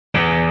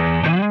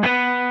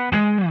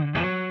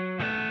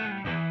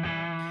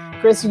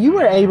Chris, you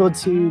were able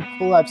to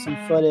pull up some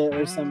footage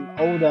or some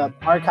old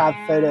archive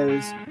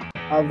photos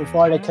of the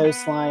Florida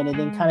coastline and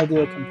then kind of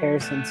do a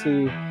comparison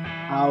to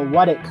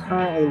what it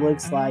currently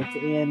looks like.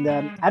 And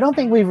I don't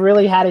think we've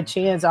really had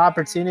a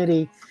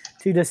opportunity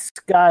to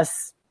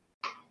discuss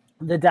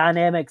the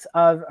dynamics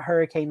of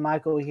Hurricane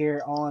Michael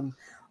here on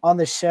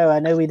the show. I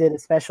know we did a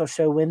special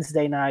show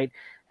Wednesday night,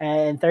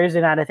 and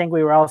Thursday night I think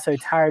we were all so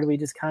tired we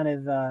just kind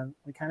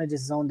of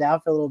just zoned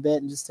out for a little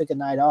bit and just took a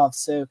night off.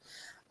 So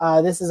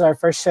this is our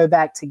first show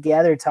back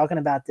together talking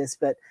about this,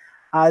 but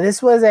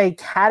this was a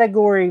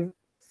Category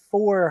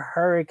 4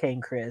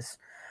 hurricane, Chris.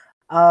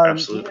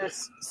 Absolutely. You know,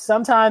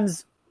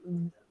 sometimes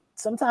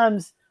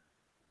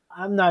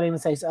I'm not even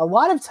saying so. A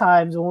lot of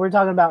times when we're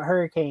talking about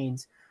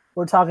hurricanes,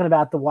 we're talking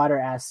about the water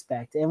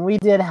aspect, and we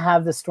did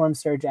have the storm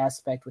surge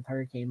aspect with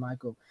Hurricane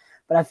Michael.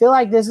 But I feel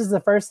like this is the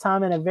first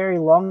time in a very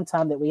long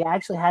time that we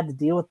actually had to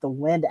deal with the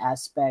wind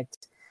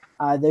aspect,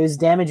 those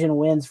damaging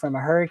winds from a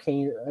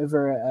hurricane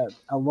over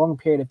a long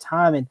period of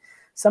time. And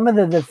some of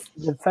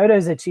the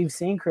photos that you've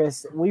seen,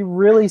 Chris, we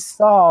really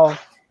saw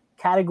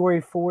Category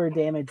 4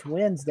 damage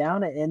winds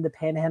down in the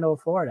Panhandle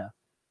of Florida.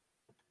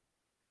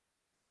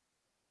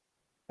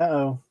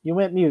 Uh-oh, you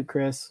went mute,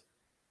 Chris.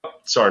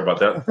 Sorry about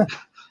that.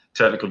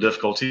 Technical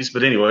difficulties.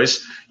 But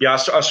anyways, yeah,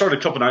 I started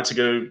a couple nights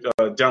ago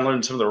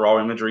downloading some of the raw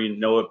imagery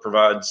NOAA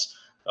provides.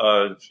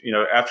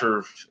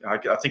 After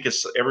I think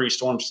it's every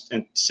storm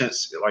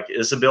since like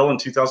Isabel in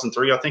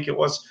 2003, I think it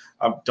was.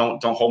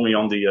 Don't hold me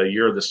on the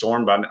year of the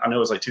storm, but I know it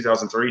was like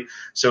 2003.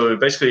 So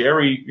basically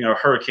every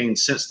hurricane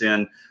since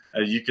then,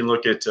 you can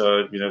look at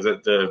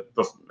the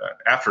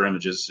after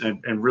images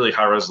and really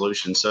high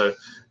resolution. So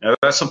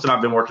that's something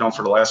I've been working on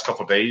for the last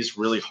couple of days,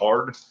 really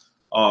hard.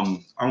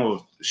 I'm going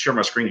to share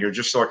my screen here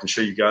just so I can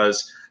show you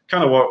guys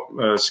kind of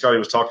what Scotty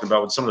was talking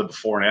about with some of the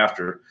before and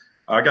after.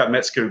 I got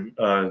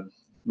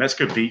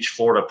Mexico Beach,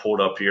 Florida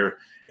pulled up here,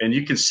 and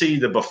you can see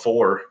the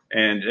before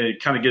and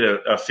kind of get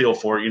a feel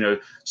for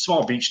it.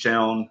 Small beach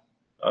town,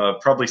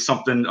 probably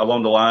something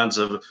along the lines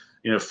of,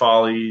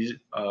 Folly,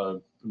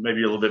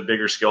 maybe a little bit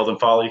bigger scale than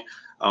Folly.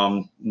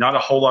 Not a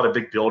whole lot of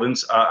big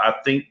buildings. I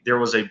think there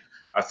was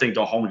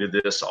don't hold me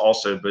to this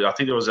also, but I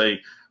think there was a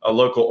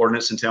local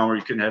ordinance in town where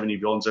you couldn't have any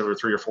buildings over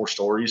 3 or 4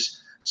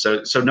 stories.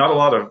 So not a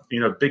lot of,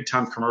 big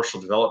time commercial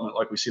development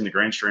like we see in the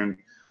Grand Strand,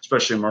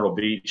 especially in Myrtle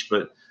Beach.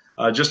 But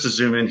just to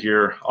zoom in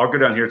here, I'll go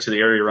down here to the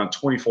area around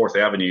 24th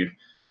Avenue.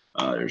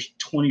 There's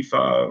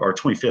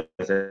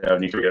 25th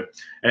Avenue here.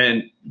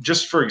 And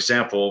just for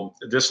example,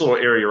 this little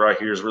area right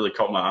here has really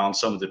caught my eye on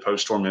some of the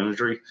post-storm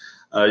imagery.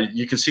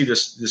 You can see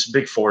this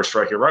big forest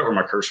right here, right where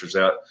my cursor's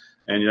at.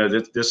 And,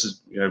 this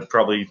is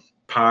probably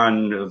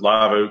pine,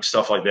 live oak,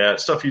 stuff like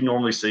that, stuff you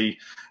normally see,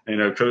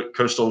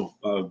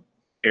 coastal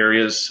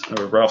areas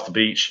right off the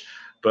beach.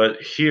 But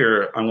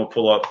here, I'm going to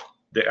pull up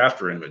the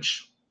after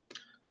image.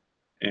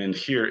 And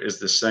here is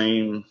the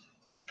same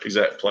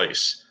exact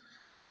place.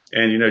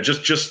 And,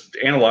 just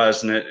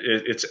analyzing it,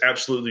 it's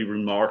absolutely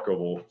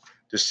remarkable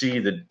to see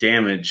the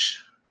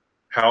damage,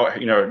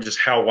 just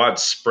how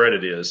widespread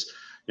it is.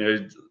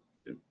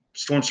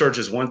 Storm surge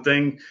is one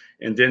thing,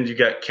 and then you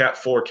got Cat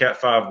 4, Cat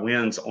 5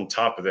 winds on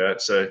top of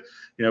that. So,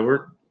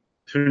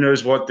 who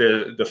knows what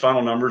the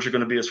final numbers are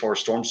going to be as far as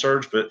storm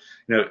surge, but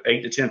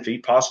 8 to 10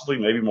 feet, possibly,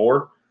 maybe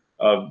more,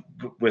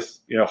 with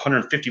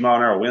 150 mile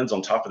an hour winds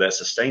on top of that,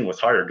 sustained with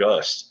higher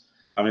gusts.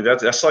 I mean,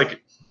 that's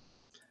like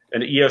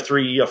an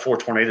EF3, EF4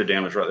 tornado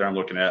damage right there. I'm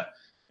looking at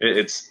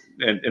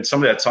and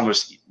some of that's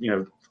almost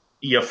EF4,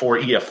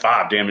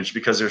 EF5 damage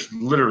because there's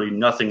literally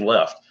nothing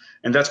left,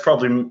 and that's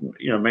probably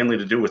mainly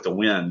to do with the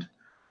wind.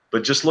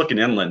 But just looking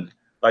inland,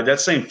 like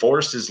that same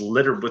forest is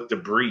littered with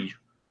debris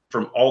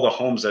from all the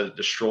homes that it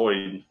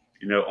destroyed,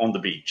 on the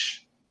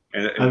beach.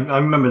 And I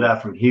remember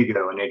that from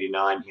Hugo in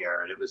 '89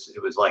 here, and it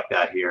was like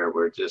that here,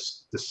 where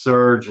just the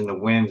surge and the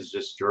winds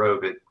just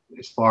drove it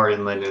as far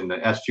inland in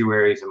the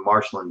estuaries and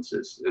marshlands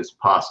as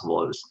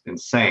possible. It was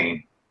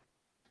insane.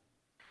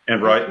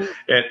 And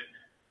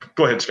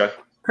go ahead, Scott.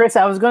 Chris,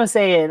 I was going to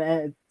say,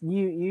 and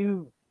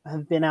you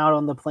have been out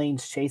on the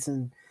plains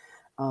chasing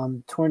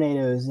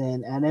tornadoes,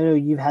 and I know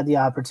you've had the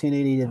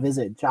opportunity to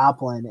visit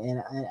Joplin,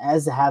 and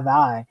as have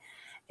I.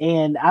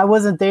 And I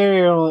wasn't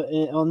there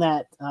on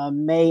that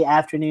May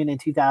afternoon in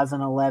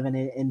 2011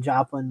 in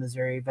Joplin,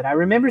 Missouri, but I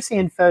remember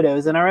seeing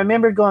photos, and I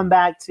remember going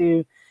back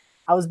to,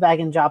 I was back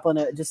in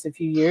Joplin just a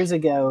few years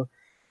ago,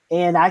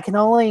 and I can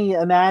only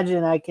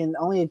imagine, I can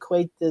only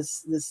equate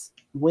this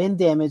wind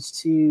damage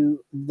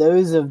to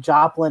those of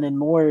Joplin and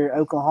Moore,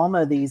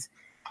 Oklahoma, these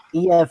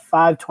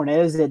EF5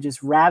 tornadoes that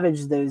just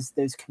ravaged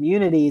those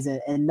communities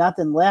and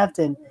nothing left.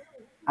 And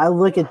I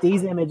look at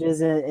these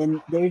images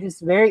and they're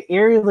just very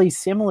eerily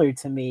similar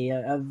to me.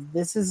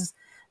 This is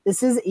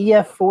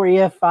EF4,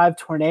 EF5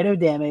 tornado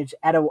damage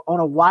on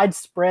a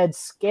widespread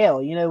scale.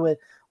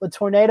 With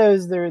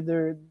tornadoes,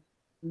 the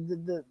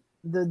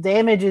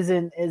damage is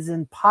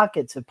in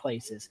pockets of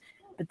places,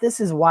 but this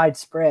is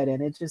widespread,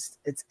 and it's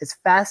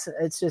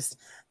just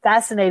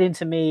fascinating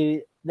to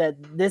me that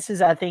this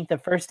is, I think, the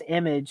first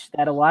image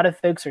that a lot of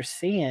folks are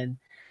seeing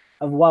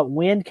what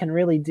wind can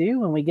really do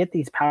when we get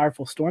these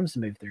powerful storms to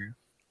move through.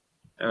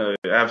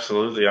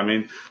 Absolutely. I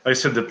mean, like I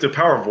said, the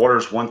power of water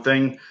is one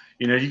thing.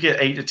 You know, you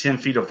get 8 to 10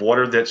 feet of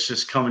water that's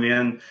just coming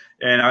in.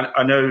 And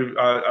I know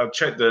I've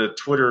checked the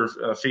Twitter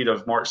feed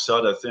of Mark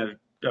Sudduth,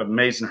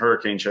 amazing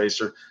hurricane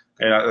chaser.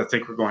 And I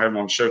think we're going to have him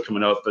on the show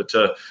coming up. But,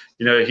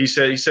 you know, he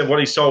said what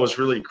he saw was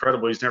really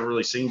incredible. He's never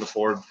really seen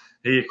before.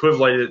 He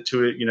equated it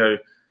to it, you know,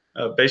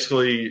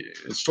 basically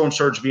storm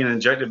surge being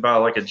injected by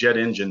like a jet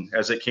engine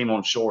as it came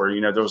on shore. You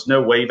know, there was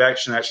no wave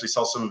action. I actually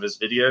saw some of his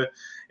video,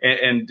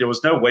 and there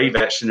was no wave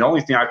action. The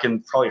only thing I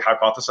can probably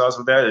hypothesize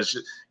with that is,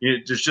 you know,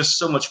 there's just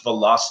so much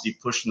velocity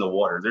pushing the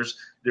water.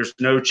 There's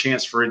no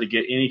chance for it to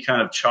get any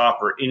kind of chop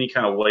or any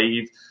kind of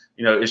wave.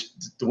 You know,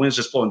 the wind's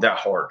just blowing that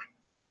hard.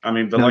 I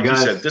mean, but like you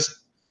said, this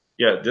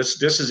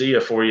is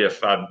EF4,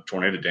 EF5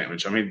 tornado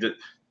damage. I mean,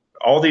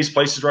 all these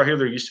places right here,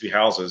 there used to be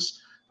houses.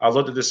 I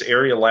looked at this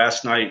area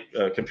last night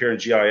comparing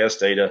GIS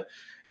data,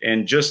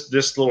 and just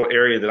this little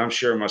area that I'm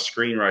sharing my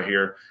screen right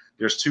here,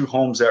 there's 2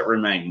 homes that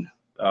remain.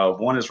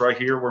 One is right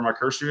here where my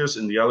cursor is,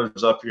 and the other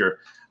is up here.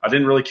 I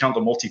didn't really count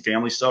the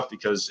multifamily stuff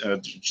because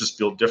it's just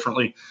built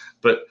differently,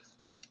 but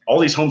all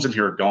these homes in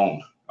here are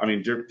gone. I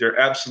mean, they're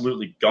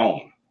absolutely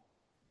gone.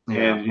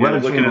 Yeah. And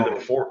looking at the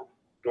before.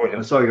 Go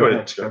ahead. Sorry, go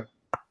ahead. Sure.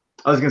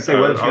 I was going to say,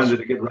 what if you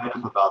did a good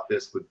write-up about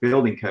this with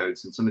building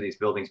codes and some of these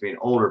buildings being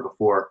older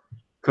before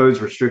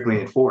codes were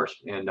strictly enforced.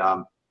 And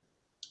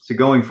so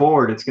going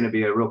forward, it's going to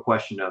be a real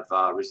question of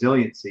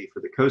resiliency for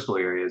the coastal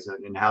areas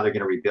and how they're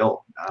going to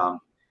rebuild.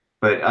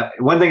 But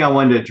one thing I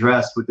wanted to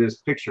address with these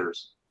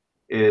pictures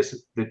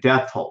is the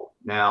death toll.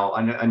 Now,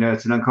 I know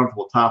it's an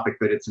uncomfortable topic,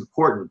 but it's an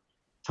important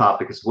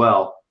topic as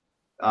well.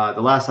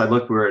 The last I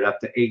looked, we were at up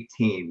to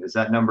 18. Is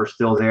that number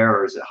still there,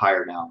 or is it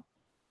higher now?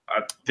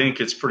 I think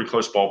it's pretty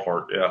close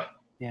ballpark. Yeah.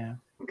 Yeah.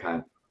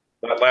 Okay.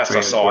 That last I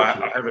saw,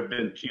 I haven't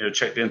been, you know,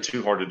 checked in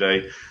too hard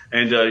today.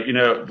 And, you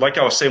know, like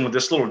I was saying with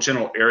this little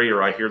general area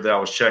right here that I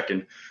was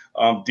checking,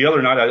 the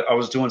other night I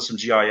was doing some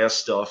GIS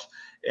stuff,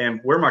 and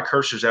where my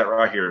cursor's at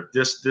right here,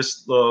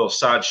 this little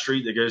side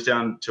street that goes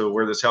down to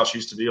where this house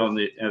used to be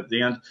at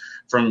the end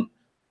from,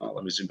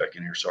 let me zoom back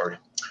in here, sorry.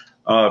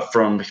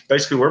 From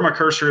basically where my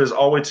cursor is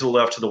all the way to the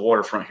left to the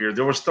waterfront here,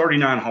 there was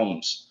 39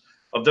 homes.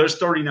 Of those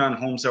 39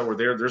 homes that were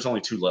there, there's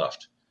only 2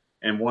 left.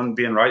 And one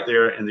being right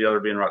there and the other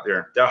being right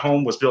there. That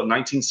home was built in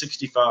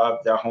 1965.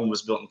 That home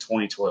was built in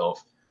 2012.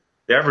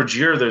 The average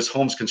year of those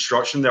homes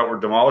construction that were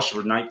demolished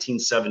was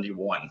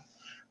 1971.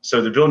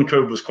 So the building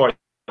code was quite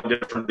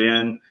different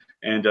then.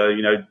 And,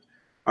 you know,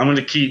 I'm going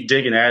to keep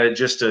digging at it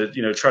just to,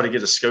 you know, try to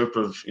get a scope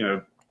of, you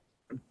know,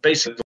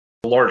 basic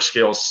large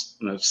scale,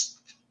 you know,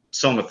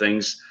 some of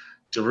things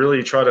to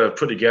really try to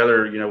put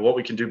together, you know, what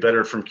we can do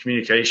better from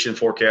communication,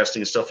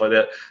 forecasting and stuff like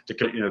that. To,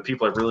 you know,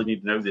 people that really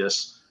need to know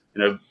this,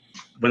 you know,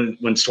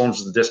 when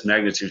storms of this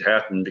magnitude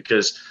happen,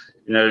 because,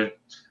 you know,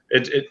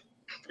 it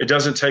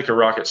doesn't take a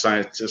rocket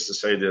scientist to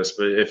say this,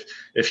 but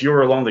if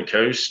you're along the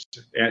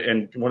coast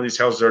and one of these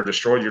houses are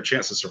destroyed, your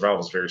chance of survival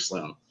is very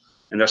slim.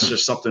 And that's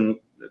just something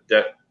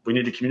that we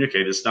need to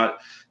communicate. It's not,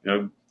 you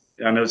know,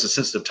 I know it's a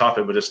sensitive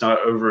topic, but it's not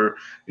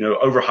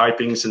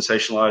overhyping,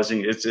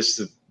 sensationalizing. It's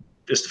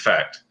the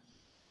fact.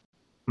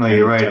 No,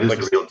 you're right. It is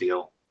the real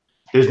deal.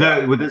 There's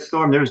no, with this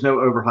storm, there's no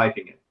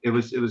overhyping it. It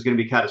was going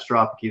to be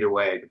catastrophic either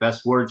way. The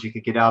best words you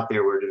could get out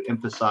there were to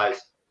emphasize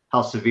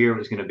how severe it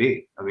was going to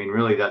be. I mean,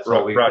 really, that's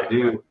all we could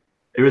do.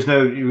 There was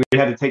no, we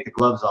had to take the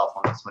gloves off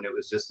on this one. It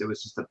was just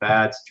a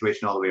bad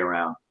situation all the way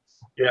around.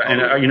 Yeah,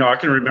 and you know, I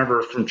can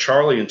remember from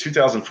Charlie in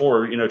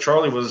 2004. You know,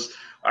 Charlie was,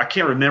 I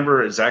can't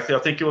remember exactly. I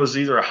think it was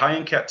either a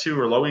high-end Cat 2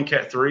 or low-end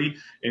Cat 3,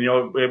 and you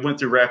know, it went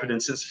through rapid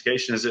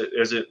intensification as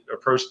it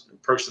approached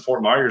the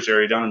Fort Myers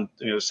area down in,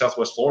 you know,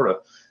 Southwest Florida,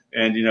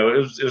 and you know, it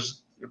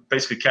was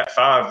basically Cat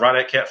 5, right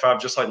at Cat 5,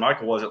 just like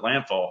Michael was at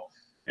landfall.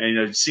 And you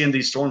know, seeing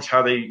these storms,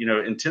 how they, you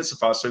know,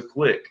 intensify so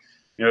quick.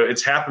 You know,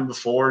 it's happened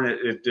before, and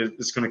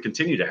it's going to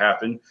continue to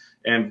happen.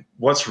 And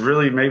what's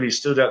really maybe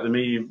stood out to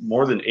me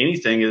more than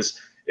anything is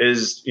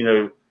you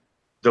know,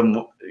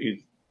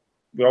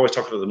 we always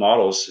talk about the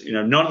models. You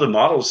know, none of the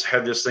models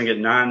had this thing at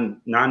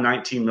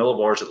 919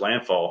 millibars at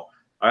landfall.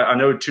 I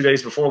know 2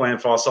 days before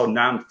landfall, I saw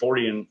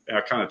 940, and I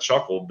kind of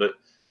chuckled. But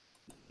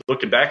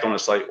looking back on it,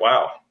 it's like,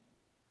 wow.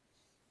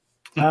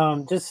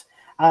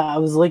 I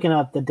was looking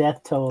up the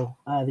death toll.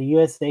 The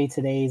USA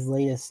Today's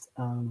latest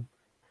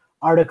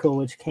article,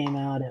 which came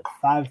out at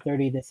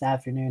 5:30 this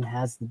afternoon,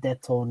 has the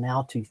death toll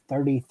now to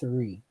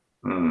 33.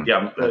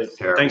 Yeah,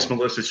 thanks,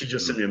 Melissa. She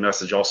just sent me a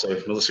message also.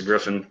 Melissa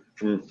Griffin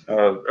from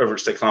over at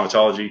State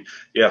Climatology.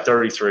 Yeah,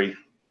 33.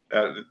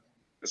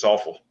 It's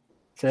awful.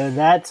 So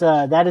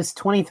that is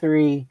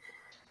 23.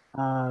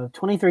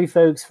 23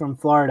 folks from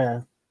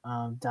Florida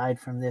died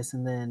from this,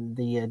 and then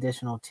the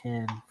additional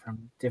 10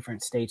 from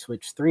different states,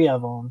 which 3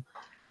 of them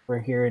were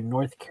here in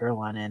North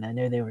Carolina, and I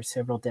know there were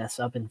several deaths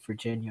up in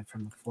Virginia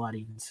from the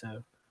flooding.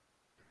 So,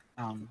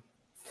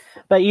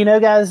 but you know,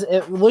 guys,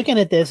 looking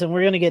at this, and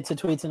we're going to get to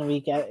tweets in a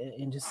week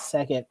in just a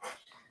second.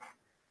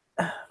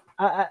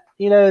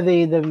 You know,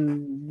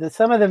 the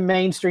some of the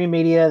mainstream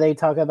media, they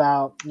talk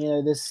about, you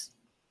know, this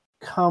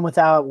come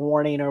without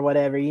warning or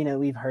whatever.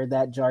 We've heard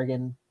that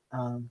jargon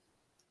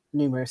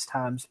numerous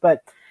times.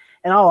 But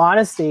in all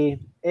honesty,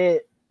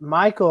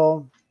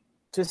 Michael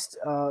just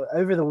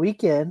over the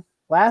weekend,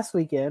 last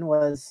weekend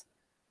was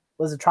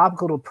a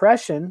tropical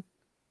depression,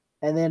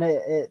 and then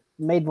it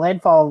made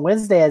landfall on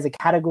Wednesday as a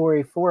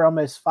Category 4,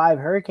 almost 5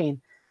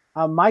 hurricane.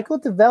 Michael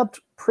developed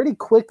pretty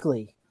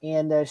quickly,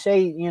 and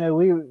Shay,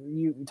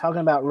 you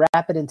talking about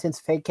rapid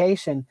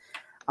intensification.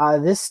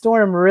 This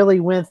storm really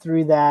went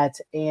through that,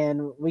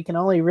 and we can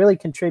only really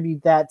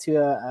contribute that to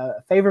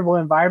a favorable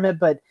environment.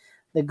 But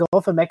the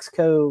Gulf of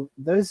Mexico,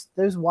 those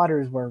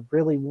waters were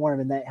really warm,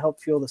 and that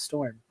helped fuel the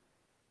storm.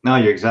 No,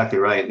 you're exactly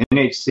right.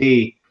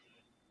 NHC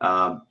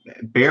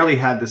barely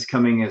had this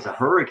coming as a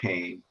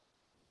hurricane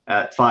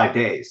at 5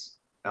 days.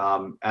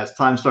 As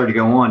time started to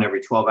go on,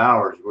 every 12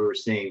 hours, we were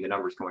seeing the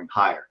numbers going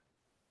higher.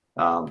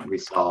 We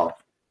saw,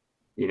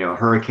 a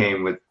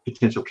hurricane with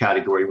potential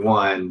Category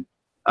 1,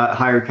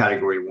 higher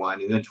Category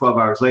 1, and then 12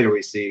 hours later,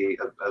 we see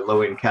a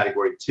low-end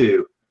Category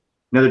 2.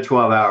 Another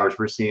 12 hours,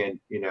 we're seeing,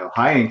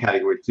 high-end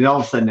Category 2. And all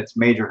of a sudden, it's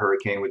major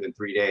hurricane within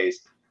 3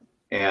 days.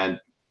 And,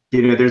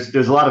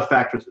 there's a lot of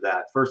factors to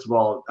that. First of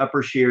all,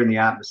 upper shear in the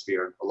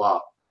atmosphere, a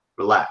lot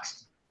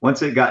relaxed.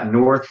 Once it got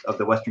north of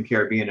the Western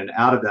Caribbean and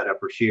out of that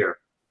upper shear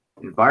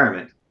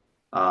environment,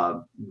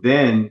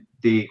 then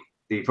the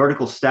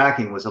vertical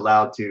stacking was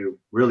allowed to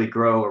really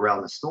grow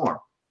around the storm.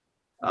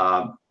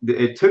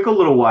 It took a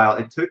little while.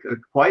 It took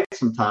quite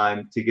some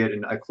time to get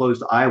a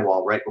closed eye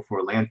wall right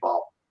before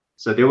landfall.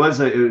 So there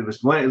was at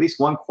least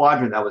one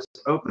quadrant that was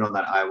open on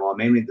that eye wall,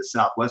 mainly the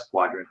southwest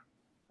quadrant.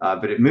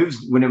 But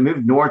when it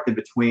moved north in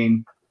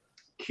between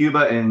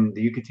Cuba and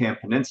the Yucatan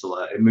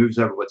Peninsula, it moves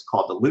over what's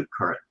called the loop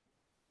current.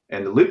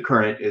 And the loop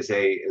current is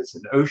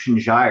an ocean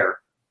gyre,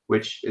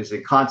 which is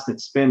a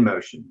constant spin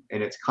motion,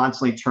 and it's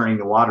constantly churning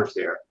the waters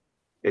there.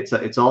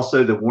 It's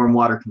also the warm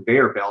water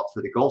conveyor belt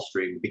for the Gulf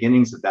Stream, the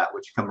beginnings of that,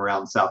 which come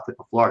around the south tip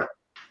of Florida.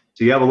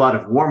 So you have a lot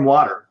of warm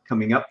water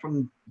coming up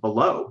from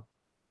below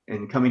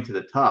and coming to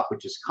the top,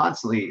 which is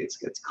constantly,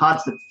 it's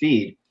constant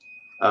feed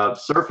of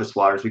surface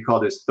waters. We call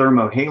those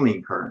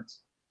thermohaline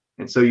currents.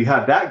 And so you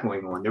have that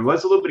going on. There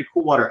was a little bit of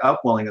cool water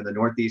upwelling in the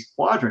northeast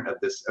quadrant of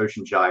this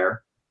ocean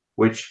gyre,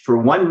 which for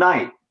one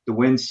night, the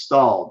winds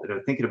stalled at, I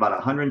think, at about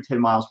 110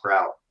 miles per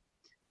hour.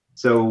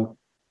 So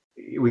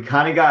we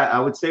kind of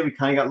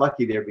got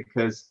lucky there,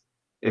 because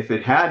if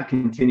it had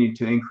continued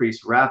to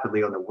increase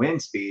rapidly on the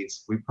wind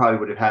speeds, we probably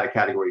would have had a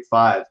Category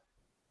 5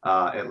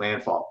 at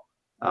landfall.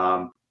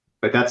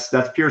 But that's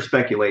pure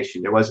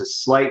speculation. There was a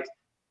slight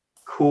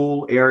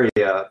cool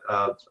area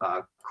of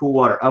cool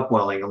water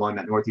upwelling along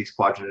that northeast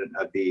quadrant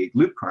of the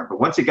loop current. But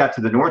once it got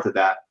to the north of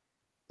that,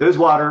 those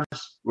waters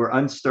were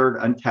unstirred,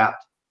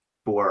 untapped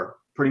for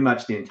pretty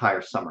much the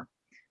entire summer.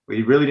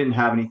 We really didn't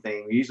have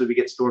anything. Usually we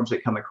get storms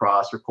that come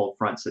across, or cold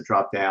fronts that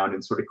drop down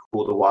and sort of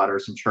cool the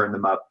waters and churn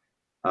them up,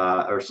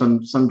 or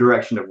some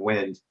direction of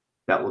wind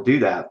that will do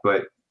that.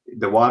 But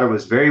the water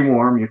was very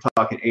warm. You're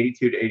talking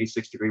 82 to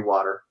 86 degree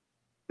water.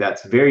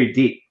 That's very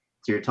deep.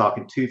 So you're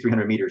talking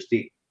 200-300 meters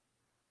deep.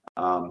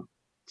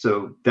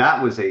 So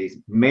that was a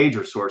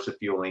major source of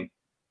fueling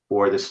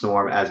for the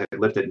storm as it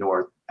lifted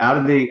north out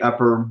of the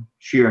upper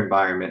shear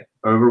environment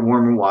over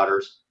warmer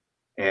waters.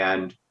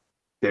 And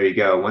there you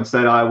go. Once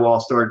that eye wall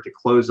started to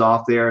close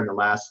off there in the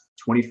last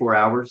 24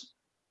 hours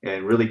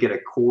and really get a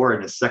core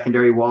and a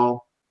secondary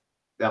wall,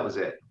 that was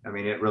it. I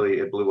mean,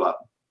 it blew up.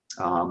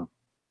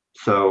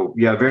 So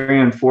yeah, very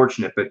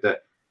unfortunate. But the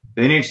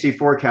NHC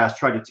forecast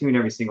tried to tune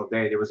every single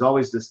day. There was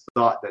always this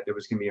thought that there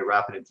was going to be a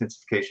rapid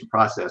intensification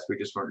process. We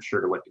just weren't sure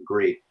to what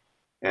degree.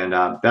 And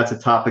that's a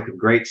topic of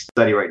great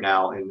study right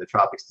now in the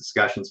tropics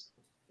discussions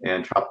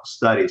and tropical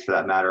studies, for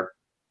that matter.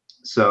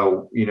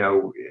 So,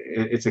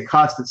 it's a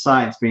constant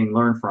science being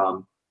learned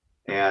from.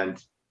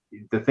 And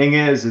the thing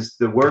is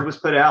the word was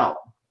put out,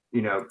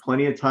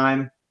 plenty of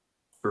time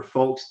for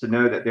folks to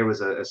know that there was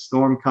a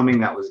storm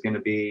coming that was going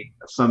to be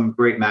of some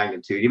great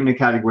magnitude. Even in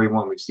Category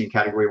 1, we've seen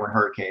Category 1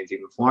 hurricanes,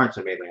 even Florence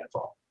had made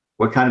landfall.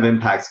 What kind of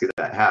impacts could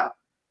that have?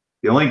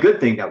 The only good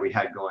thing that we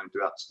had going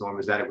throughout the storm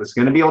is that it was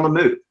going to be on the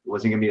move. It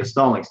wasn't going to be a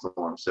stalling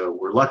storm. So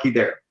we're lucky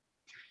there.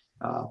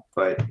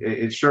 But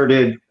it sure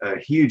did a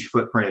huge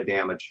footprint of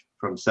damage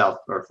from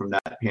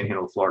that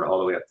panhandle of Florida all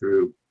the way up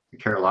through the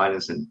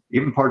Carolinas and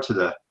even parts of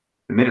the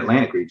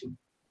mid-Atlantic region.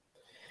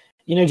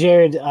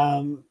 Jared,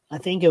 I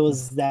think it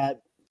was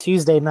that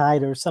Tuesday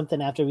night or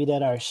something after we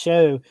did our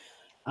show,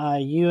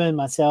 you and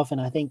myself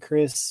and I think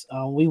Chris,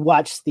 we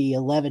watched the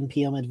 11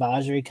 p.m.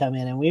 advisory come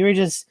in, and we were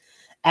just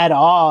at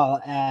awe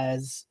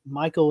as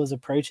Michael was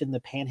approaching the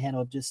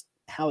panhandle, just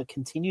how it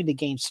continued to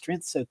gain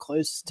strength so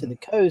close to the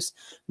coast.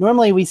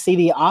 Normally we see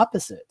the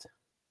opposite.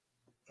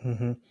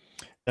 Mm-hmm.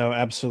 No,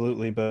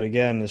 absolutely. But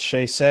again, as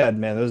Shay said,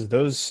 man,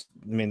 those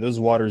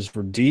waters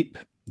were deep.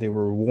 They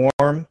were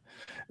warm.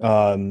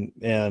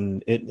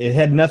 And it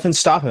had nothing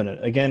stopping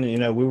it.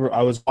 Again, I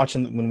was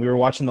watching when we were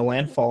watching the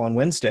landfall on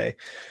Wednesday.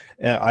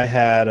 I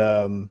had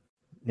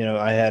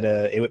I had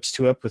a AWIPS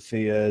 2 up with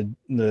the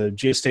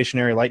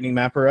geostationary lightning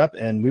mapper up,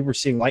 and we were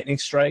seeing lightning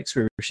strikes.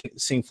 We were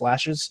seeing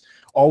flashes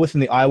all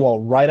within the eye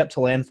wall right up to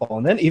landfall,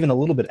 and then even a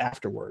little bit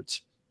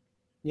afterwards.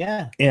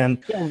 Yeah.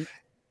 And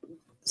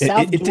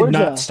it did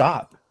not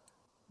stop.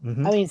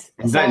 Mm-hmm. I mean,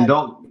 you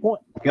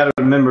got to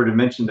remember to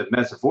mention the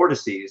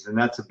mesovortices, and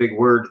that's a big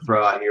word to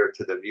throw out here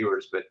to the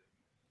viewers, but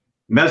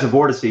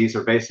mesovortices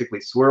are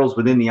basically swirls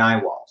within the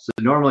eye wall. So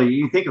normally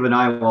you think of an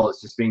eye wall as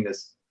just being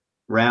this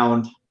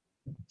round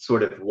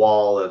sort of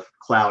wall of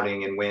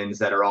clouding and winds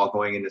that are all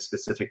going in a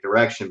specific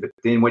direction. But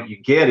then what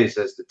you get is,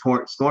 as the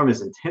storm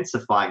is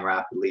intensifying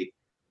rapidly,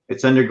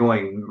 it's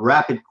undergoing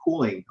rapid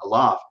cooling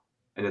aloft,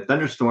 and the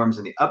thunderstorms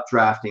and the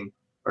updrafting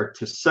are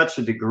to such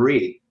a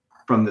degree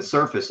from the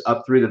surface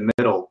up through the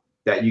middle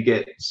that you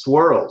get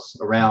swirls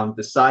around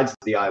the sides of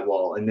the eye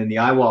wall, and then the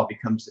eye wall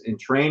becomes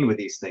entrained with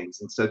these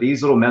things. And so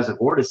these little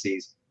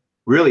mesovortices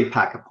really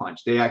pack a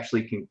punch. They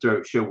actually can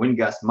show wind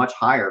gusts much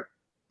higher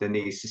than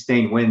the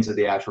sustained winds of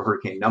the actual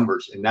hurricane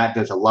numbers, and that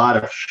does a lot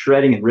of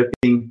shredding and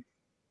ripping.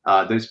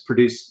 Those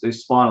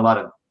spawn a lot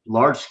of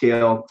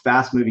large-scale,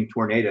 fast-moving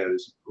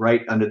tornadoes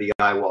right under the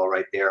eye wall,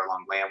 right there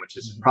along land, which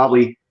is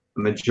probably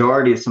the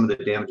majority of some of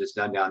the damage is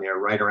done down there,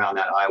 right around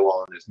that eye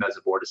wall, and there's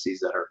mesovortices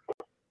that are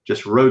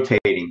just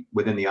rotating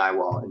within the eye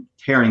wall and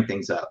tearing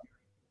things up.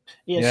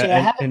 Yeah, Shay,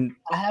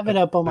 I have it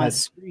up on my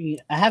screen.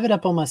 I have it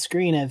up on my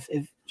screen. If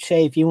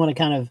Shay, if you want to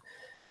kind of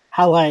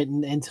highlight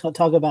and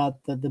talk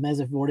about the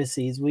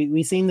mesovortices,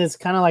 we seen this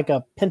kind of like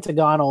a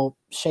pentagonal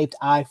shaped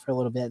eye for a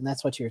little bit, and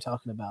that's what you were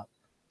talking about.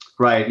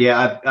 Right.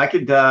 Yeah, I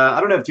could. I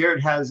don't know if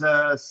Jared has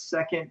a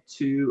second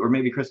to, or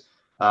maybe Chris.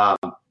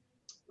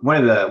 One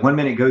of the 1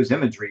 minute goes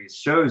imagery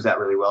shows that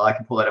really well. I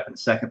can pull that up in a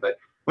second. But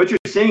what you're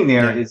seeing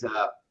there is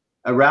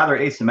a rather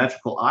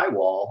asymmetrical eye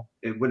wall.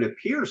 What it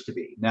appears to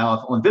be.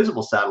 Now, on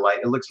visible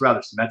satellite, it looks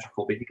rather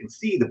symmetrical, but you can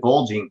see the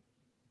bulging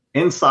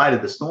inside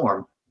of the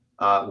storm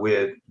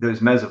with those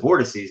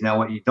mesovortices. Now,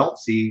 what you don't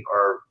see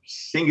are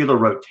singular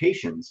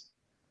rotations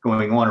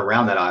going on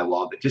around that eye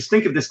wall. But just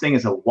think of this thing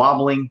as a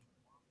wobbling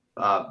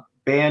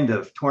band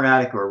of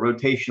tornadic or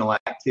rotational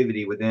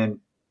activity within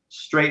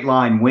straight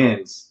line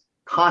winds,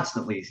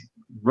 constantly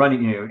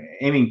running,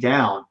 aiming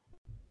down.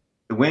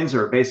 The winds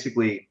are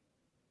basically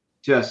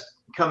just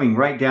coming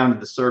right down to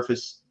the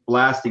surface,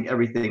 blasting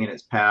everything in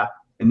its path,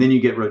 and then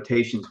you get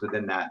rotations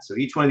within that. So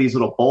each one of these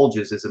little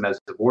bulges is a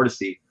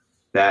mesovortice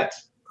that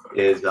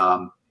is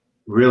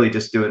really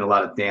just doing a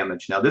lot of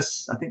damage. Now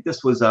I think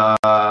this was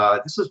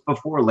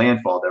before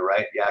landfall though,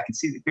 right? Yeah, I can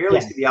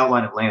barely see the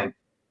outline of land.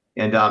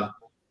 And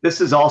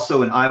this is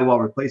also an eye wall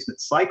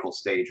replacement cycle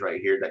stage right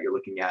here that you're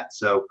looking at.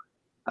 So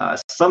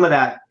some of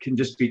that can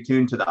just be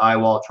tuned to the eye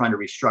wall trying to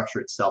restructure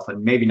itself,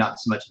 and maybe not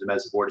so much of the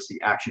mesovortice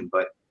action,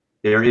 but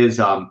there is,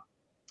 I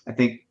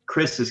think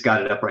Chris has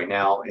got it up right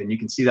now, and you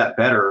can see that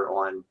better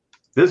on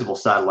visible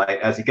satellite.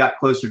 As he got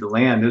closer to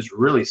land, those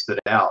really stood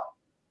out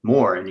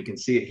more, and you can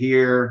see it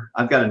here.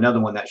 I've got another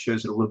one that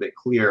shows it a little bit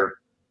clearer,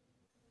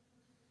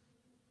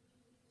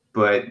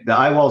 but the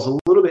eye wall is a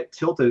little bit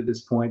tilted at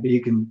this point, but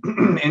you can,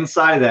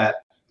 inside of that,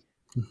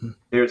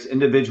 there's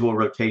individual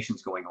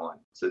rotations going on.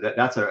 So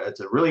it's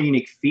a really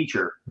unique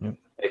feature. Yep.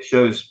 It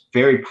shows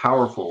very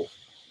powerful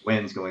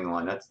winds going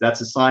on.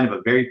 That's a sign of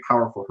a very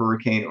powerful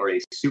hurricane or a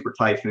super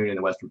typhoon in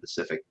the Western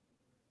Pacific.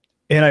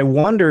 And I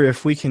wonder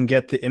if we can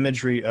get the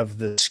imagery of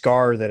the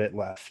scar that it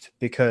left,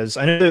 because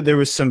I know that there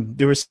was some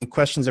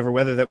questions over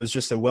whether that was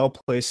just a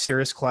well-placed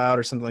cirrus cloud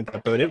or something like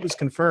that, but it was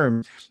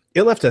confirmed.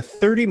 It left a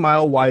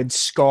 30-mile wide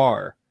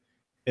scar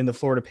in the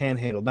Florida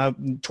Panhandle. Now,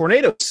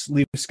 tornadoes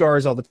leave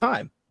scars all the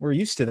time. We're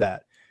used to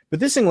that. But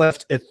this thing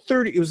left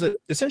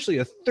essentially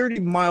a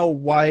 30-mile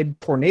wide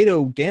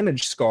tornado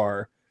damage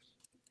scar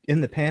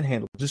in the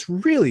Panhandle. Just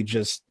really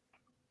just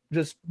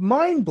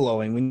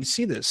mind-blowing when you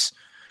see this.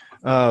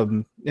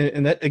 And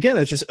that, again,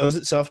 it just owes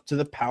itself to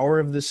the power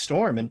of this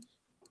storm. And,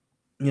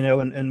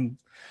 and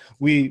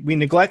we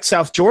neglect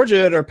South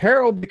Georgia at our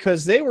peril,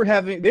 because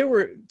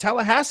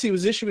Tallahassee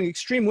was issuing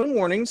extreme wind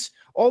warnings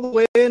all the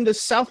way into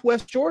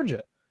Southwest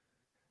Georgia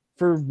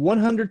for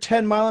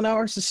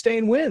 110-mile-an-hour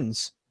sustained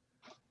winds.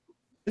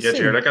 Yeah,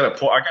 Jared, I got it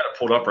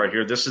pulled up right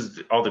here. This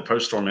is all the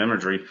post-storm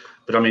imagery,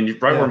 but I mean,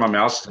 where my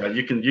mouse is at,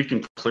 you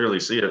can clearly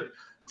see it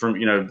from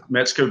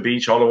Mexico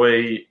Beach all the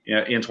way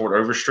in toward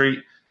Overstreet,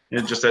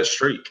 and just that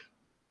streak.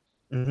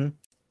 Mm-hmm.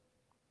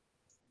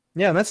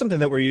 Yeah, and that's something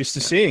that we're used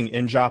to seeing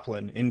in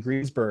Joplin, in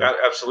Greensburg.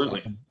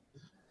 Absolutely.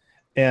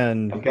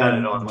 And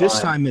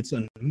this time it's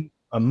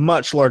a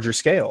much larger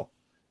scale.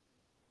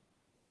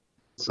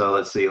 So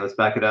let's see. Let's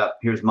back it up.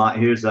 Here's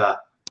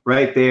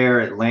right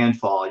there at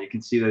landfall. You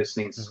can see those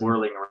things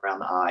swirling around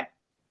the eye.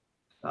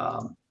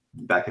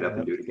 Back it up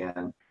and do it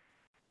again.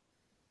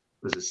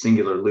 There's a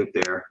singular loop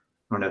there.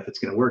 I don't know if it's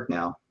going to work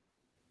now.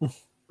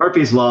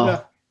 Murphy's Law.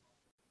 Yeah.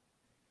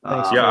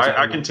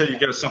 I can tell you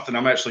guys something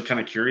I'm actually kind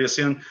of curious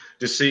in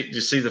to see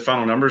the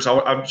final numbers.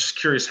 I'm just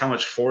curious how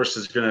much forest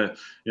is going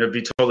to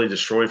be totally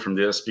destroyed from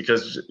this,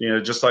 because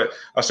just like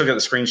I still got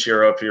the screen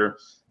share up here,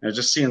 and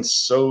just seeing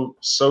so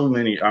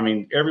many. I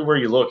mean, everywhere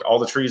you look, all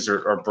the trees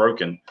are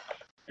broken.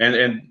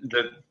 And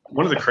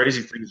one of the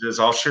crazy things is,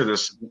 I'll share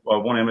this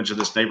one image of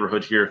this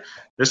neighborhood here.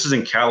 This is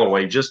in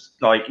Callaway,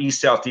 just like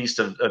southeast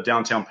of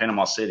downtown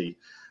Panama City.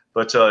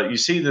 But you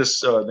see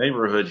this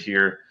neighborhood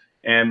here,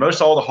 and most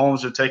all the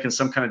homes have taken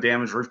some kind of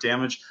damage, roof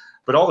damage,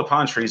 but all the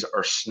pine trees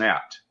are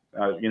snapped.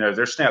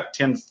 They're snapped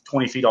 10,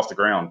 20 feet off the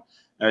ground.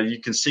 You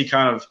can see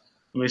kind of,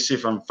 let me see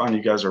if I'm finding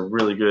you guys are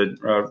really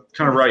good.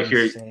 Kind of right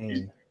here,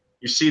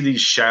 you see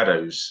these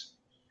shadows.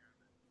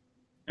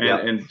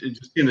 And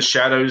just in the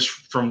shadows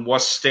from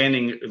what's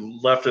standing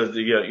left of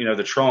the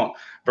the trunk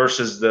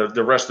versus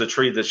the rest of the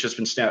tree that's just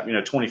been snapped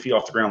 20 feet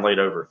off the ground, laid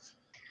over.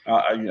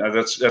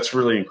 That's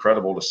really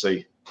incredible to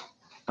see.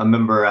 I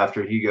remember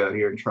after Hugo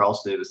here in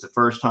Charleston, it was the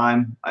first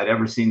time I'd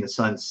ever seen the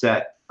sun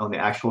set on the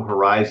actual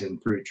horizon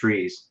through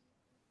trees,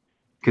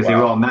 because they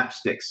were all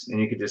matchsticks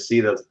and you could just see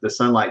the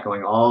sunlight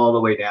going all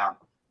the way down.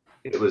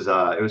 It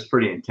was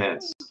pretty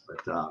intense.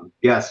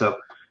 But so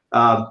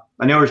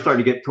I know we're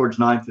starting to get towards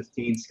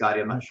 9:15, Scotty.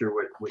 I'm not sure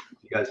what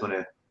you guys want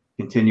to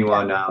continue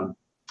on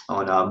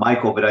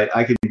Michael, but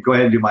I can go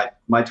ahead and do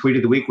my tweet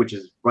of the week, which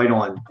is right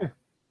on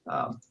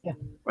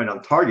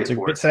target. It's a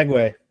good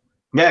segue.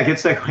 Yeah, good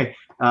segue.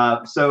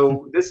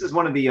 So this is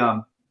one of the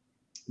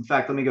in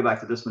fact, let me go back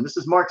to this one. This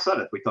is Mark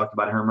Sudduth. We talked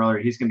about him earlier.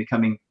 He's going to be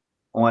coming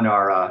on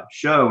our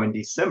show in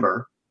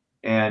December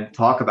and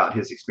talk about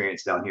his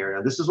experience down here.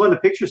 Now, this is one of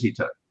the pictures he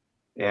took,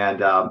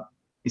 and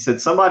he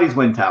said somebody's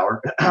wind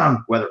tower,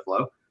 weather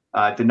flow,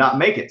 did not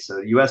make it. So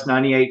US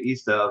 98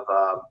 east of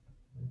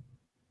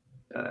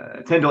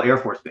Tyndall Air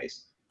Force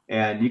Base.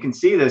 And you can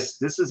see this.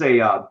 This is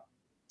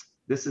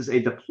a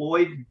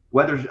deployed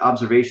weather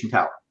observation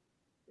tower.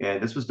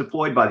 And this was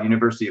deployed by the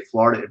University of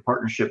Florida in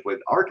partnership with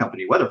our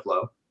company,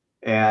 Weatherflow.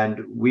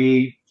 And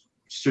we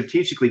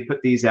strategically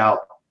put these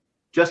out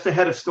just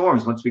ahead of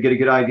storms. Once we get a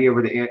good idea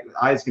where the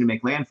eye is going to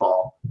make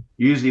landfall,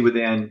 usually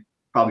within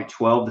probably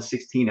 12 to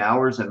 16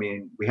 hours. I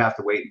mean, we have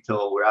to wait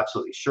until we're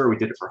absolutely sure. We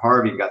did it for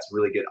Harvey and got some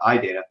really good eye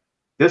data.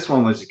 This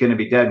one was going to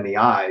be dead in the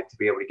eye to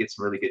be able to get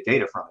some really good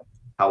data from it.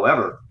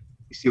 However,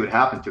 you see what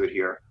happened to it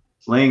here.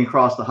 It's laying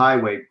across the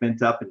highway,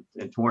 bent up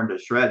and torn to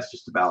shreds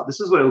just about. This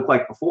is what it looked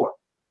like before.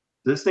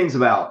 This thing's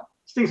about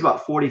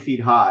 40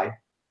 feet high.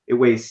 It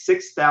weighs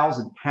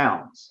 6,000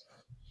 pounds.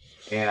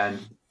 And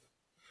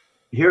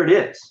here it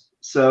is.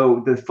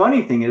 So the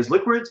funny thing is,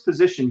 look where it's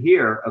positioned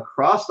here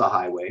across the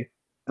highway.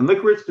 And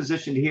look where it's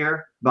positioned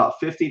here, about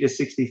 50 to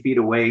 60 feet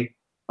away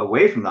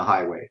from the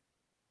highway.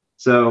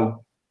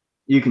 So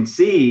you can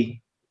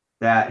see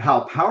that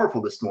how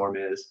powerful the storm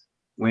is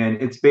when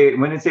it's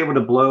able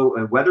to blow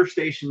a weather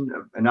station,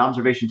 an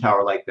observation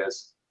tower like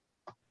this,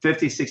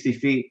 50, 60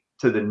 feet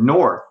to the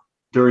north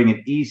during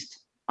an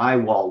east eye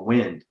wall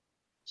wind.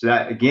 So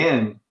that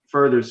again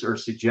furthers or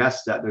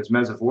suggests that those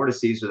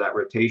mesovortices, or that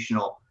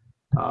rotational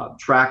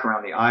track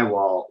around the eye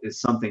wall,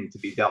 is something to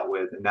be dealt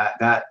with. And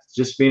that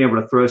just being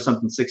able to throw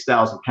something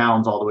 6,000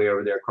 pounds all the way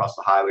over there across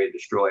the highway and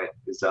destroy it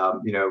is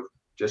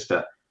just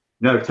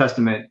another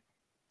testament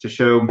to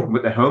show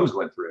what the homes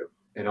went through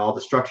and all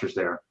the structures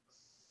there.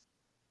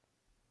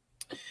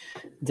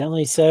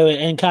 Definitely so.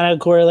 And kind of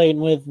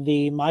correlating with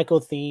the Michael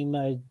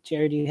theme,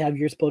 Jared, do you have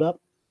yours pulled up?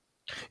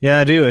 Yeah,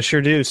 I do. I sure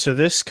do. So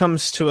this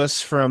comes to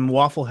us from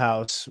Waffle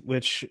House,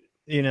 which,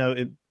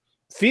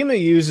 FEMA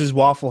uses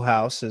Waffle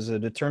House as a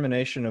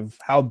determination of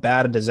how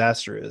bad a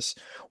disaster is.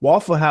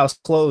 Waffle House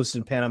closed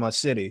in Panama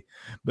City,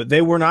 but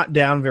they were not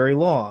down very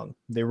long.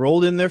 They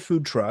rolled in their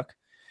food truck,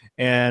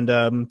 and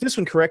this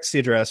one corrects the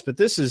address, but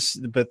this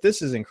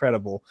is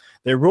incredible.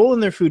 They roll in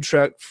their food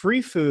truck,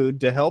 free food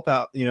to help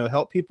out,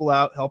 help people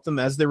out, help them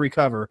as they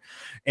recover,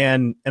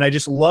 and I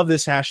just love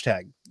this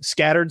hashtag: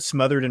 scattered,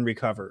 smothered, and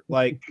recover.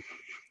 Like,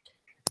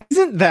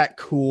 isn't that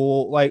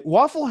cool? Like,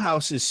 Waffle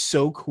House is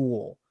so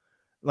cool.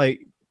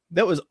 Like,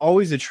 that was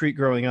always a treat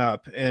growing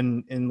up.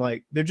 And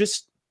like, they're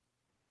just,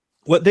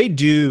 what they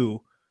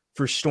do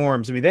for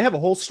storms. I mean, they have a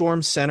whole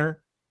storm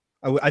center.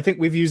 I think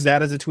we've used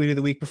that as a tweet of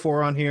the week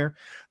before on here.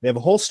 They have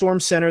a whole storm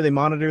center. They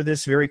monitor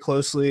this very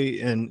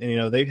closely. And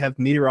they have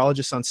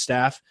meteorologists on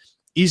staff,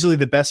 easily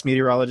the best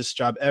meteorologist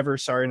job ever.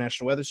 Sorry,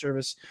 National Weather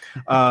Service.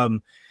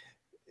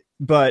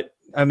 But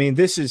I mean,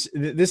 this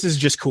is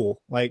just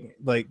cool. Like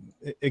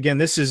again,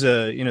 this is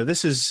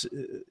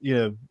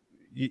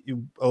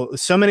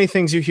so many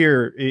things you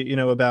hear,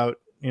 about,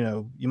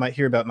 you might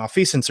hear about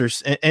malfeasance or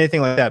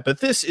anything like that.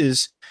 But this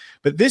is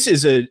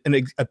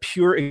a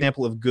pure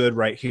example of good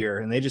right here.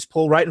 And they just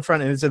pull right in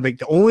front, and it's like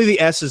only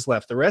the S is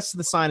left. The rest of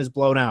the sign is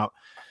blown out.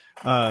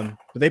 But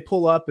they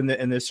pull up and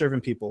they're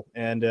serving people,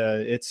 and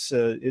it's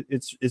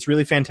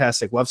really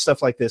fantastic. Love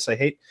stuff like this. I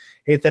hate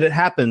that it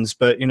happens,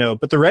 but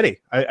they're ready.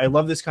 I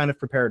love this kind of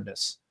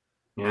preparedness.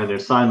 Yeah, their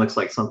sign looks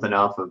like something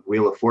off of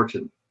Wheel of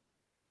Fortune.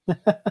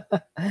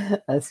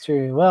 That's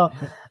true. Well,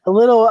 a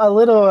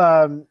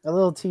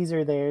little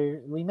teaser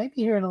there. We might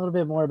be hearing a little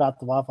bit more about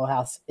the Waffle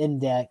House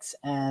Index,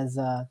 as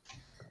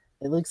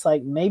it looks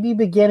like maybe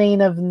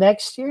beginning of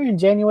next year in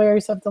January,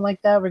 something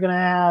like that. We're gonna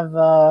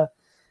have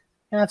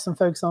gonna have some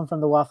folks on from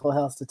the Waffle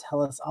House to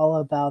tell us all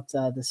about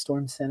the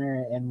Storm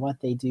Center and what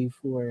they do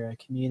for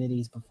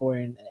communities before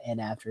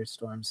and after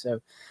storms. So,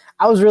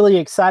 I was really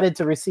excited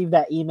to receive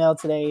that email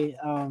today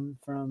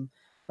from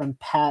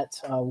Pat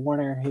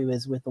Warner, who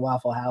is with the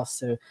Waffle House.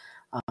 So,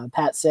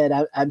 Pat said,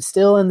 I'm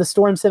still in the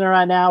Storm Center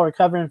right now. We're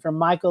covering from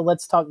Michael.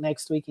 Let's talk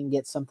next week and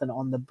get something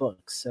on the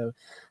books. So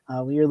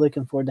we are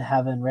looking forward to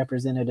having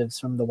representatives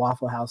from the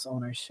Waffle House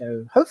Owners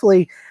Show,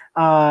 hopefully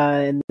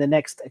in the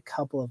next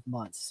couple of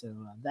months. So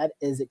that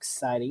is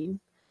exciting.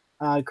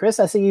 Chris,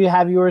 I see you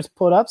have yours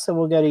pulled up, so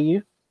we'll go to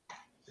you.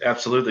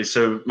 Absolutely.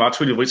 So my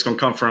tweet of the week's going to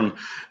come from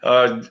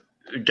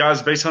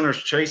guys base hunters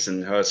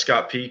chasing,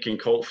 Scott Peak and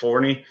Colt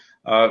Forney.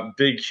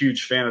 Big,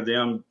 huge fan of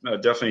them.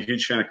 Definitely a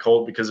huge fan of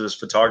Colt because of his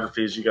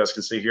photography, as you guys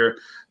can see here.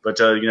 But,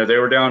 they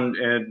were down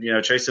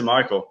and, chasing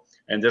Michael.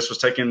 And this was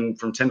taken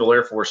from Tyndall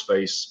Air Force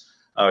Base.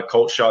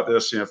 Colt shot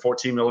this,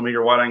 14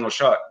 millimeter wide angle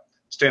shot,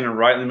 standing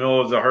right in the middle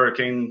of the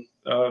hurricane,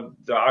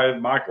 the eye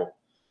of Michael,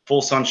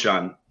 full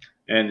sunshine.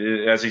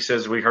 And as he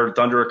says, we heard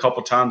thunder a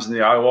couple times in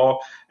the eye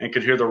wall and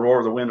could hear the roar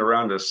of the wind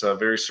around us. A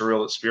very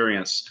surreal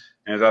experience.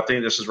 And I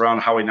think this is around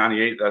Highway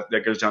 98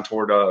 that goes down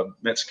toward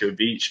Mexico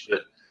Beach.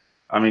 But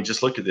I mean,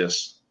 just look at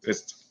this.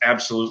 It's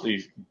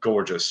absolutely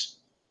gorgeous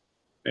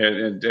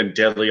and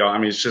deadly. I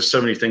mean, it's just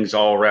so many things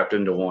all wrapped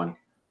into one.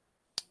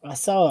 I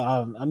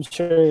saw, I'm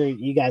sure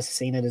you guys have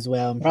seen it as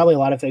well. And probably a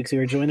lot of folks who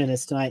are joining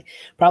us tonight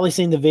probably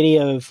seen the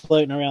video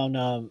floating around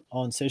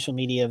on social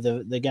media of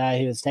the guy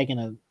who was taking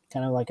a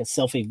kind of like a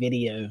selfie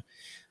video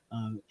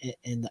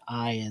in the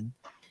eye. And,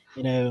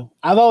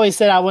 I've always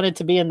said I wanted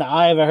to be in the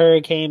eye of a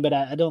hurricane, but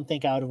I don't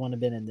think I would want to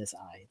have been in this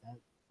eye.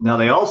 Now,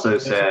 they also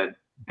said,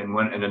 in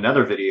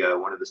another video,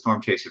 one of the Storm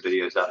Chaser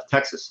videos out of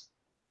Texas,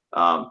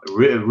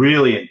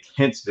 really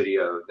intense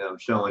video of them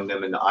showing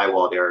them in the eye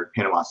wall there in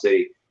Panama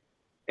City,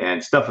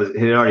 and stuff had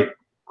already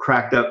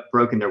cracked up,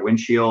 broken their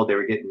windshield. They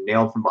were getting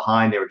nailed from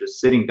behind. They were just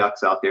sitting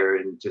ducks out there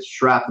and just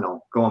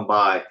shrapnel going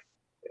by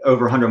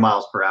over 100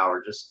 miles per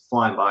hour, just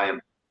flying by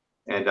them.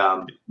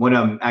 And one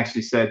of them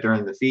actually said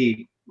during the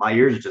feed, my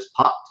ears just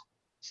popped.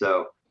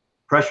 So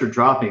pressure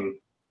dropping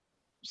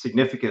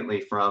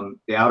significantly from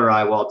the outer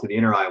eye wall to the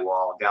inner eye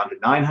wall down to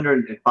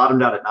 900. It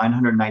bottomed out at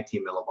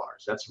 919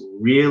 millibars. That's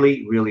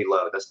really, really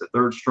low. That's the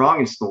third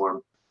strongest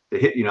storm to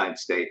hit the United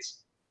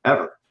States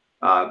ever,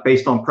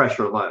 based on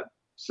pressure alone.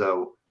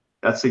 So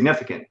that's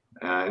significant,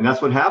 and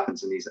that's what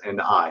happens in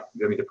the eye.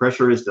 I mean, the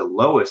pressure is the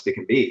lowest it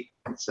can be.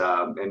 It's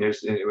and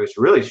it was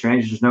really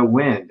strange. There's no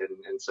wind,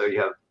 and so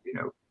you have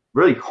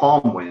really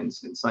calm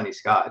winds and sunny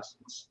skies.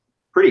 It's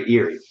pretty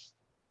eerie.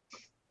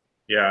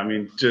 Yeah, I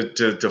mean,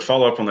 to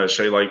follow up on that,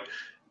 Shay, like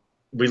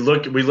we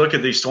look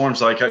at these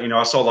storms, like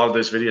I saw a lot of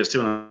those videos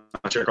too, and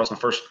I shared across my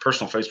first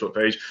personal Facebook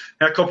page.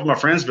 And a couple of my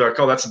friends be like,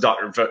 "Oh, that's a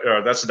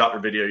doctor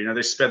video."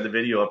 They sped the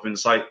video up, and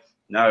it's like,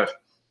 no,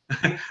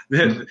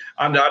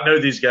 I know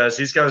these guys.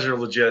 These guys are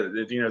legit.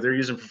 They're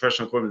using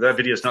professional equipment. That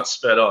video is not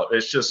sped up.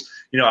 It's just,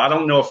 I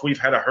don't know if we've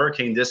had a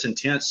hurricane this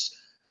intense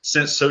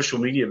since social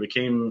media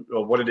became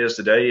what it is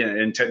today,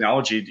 and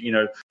technology.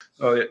 You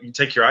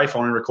take your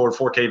iPhone and record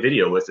 4K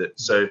video with it.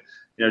 So,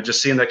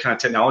 just seeing that kind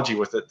of technology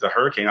with the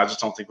hurricane, I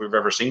just don't think we've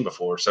ever seen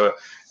before. So,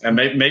 and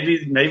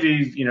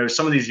maybe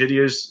some of these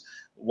videos,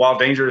 while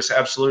dangerous,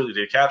 absolutely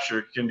to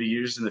capture, can be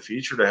used in the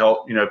future to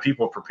help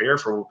people prepare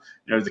for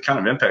the kind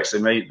of impacts they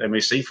may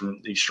see from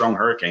these strong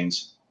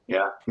hurricanes.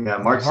 Yeah.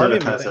 Mark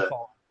Sennett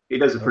he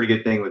does a pretty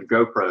good thing with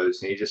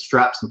GoPros, and he just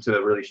straps them to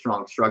a really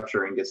strong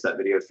structure and gets that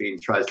video feed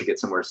and tries to get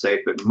somewhere safe.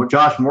 But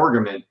Josh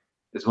Morgerman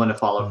is one to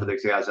follow for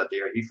those guys out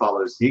there.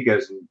 He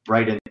goes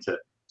right into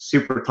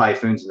super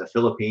typhoons in the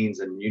Philippines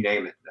and you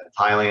name it,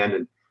 Thailand,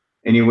 and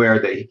anywhere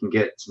that he can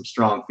get some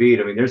strong feed.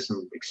 I mean, there's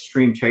some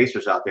extreme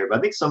chasers out there, but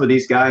I think some of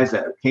these guys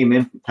that came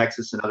in from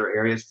Texas and other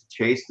areas to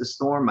chase the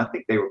storm, I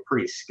think they were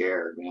pretty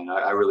scared, man.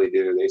 I really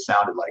do. They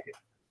sounded like it.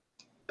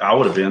 I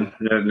would have been.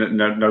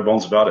 No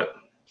bones about it.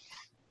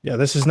 Yeah,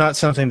 this is not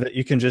something that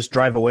you can just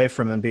drive away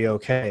from and be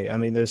okay. I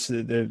mean, this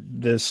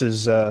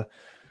is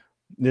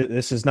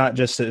not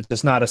just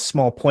it's not a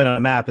small point on a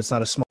map. It's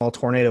not a small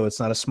tornado. It's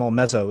not a small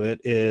meso.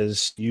 It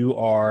is you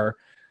are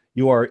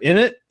in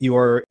it. You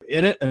are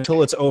in it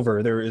until it's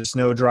over. There is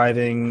no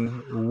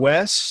driving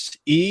west,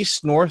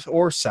 east, north,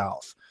 or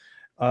south.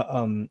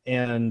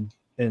 And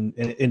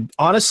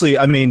honestly,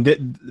 I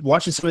mean,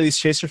 watching some of these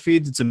chaser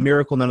feeds, it's a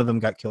miracle none of them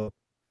got killed.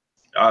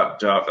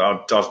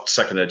 I'll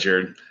second that,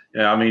 Jared.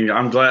 Yeah, I mean,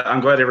 I'm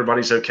glad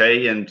everybody's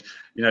okay. And,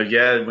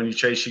 when you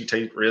chase, you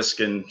take risk,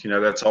 and,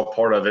 that's all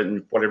part of it,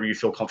 and whatever you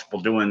feel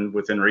comfortable doing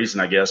within reason,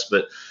 I guess.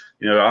 But,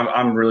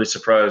 I'm really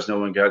surprised no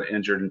one got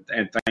injured.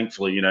 And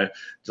thankfully,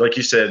 like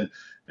you said,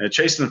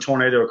 chasing a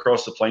tornado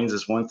across the plains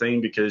is one thing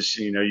because,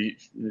 you,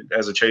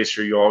 as a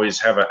chaser, you always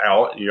have an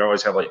out. You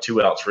always have like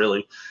two outs,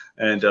 really.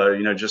 And,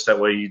 just that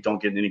way you don't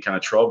get in any kind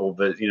of trouble.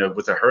 But,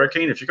 with a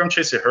hurricane, if you're going to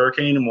chase a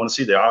hurricane and want to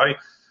see the eye,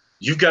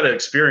 you've got to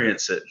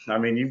experience it. I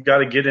mean, you've got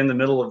to get in the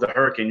middle of the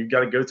hurricane. You've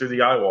got to go through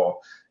the eye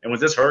wall. And with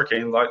this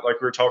hurricane, like we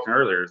were talking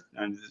earlier,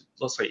 and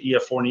let's say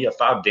EF4 and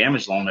EF5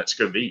 damage along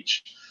Mexico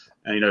Beach,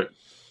 and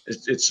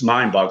it's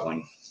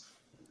mind-boggling.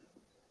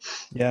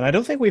 Yeah, and I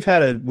don't think we've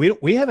had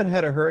we haven't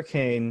had a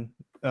hurricane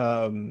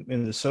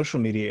in the social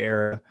media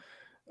era.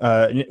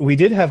 We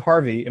did have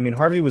Harvey. I mean,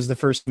 Harvey was the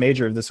first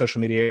major of the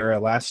social media era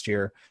last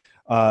year.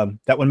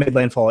 That one made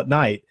landfall at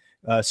night,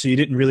 so you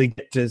didn't really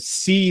get to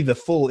see the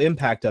full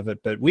impact of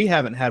it. But we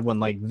haven't had one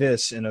like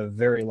this in a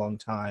very long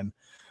time,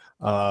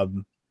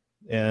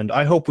 and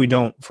I hope we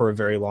don't for a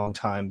very long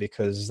time,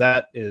 because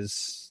I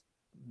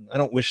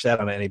don't wish that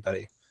on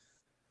anybody.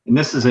 And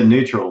this is a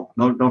neutral.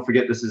 Don't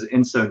forget, this is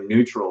INSO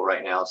neutral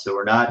right now. So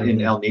we're not in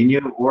El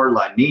Nino or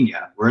La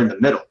Nina. We're in the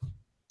middle.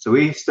 So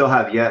we still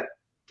have yet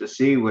to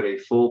see what a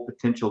full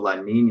potential La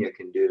Nina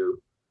can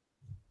do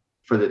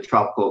for the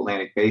tropical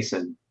Atlantic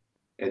basin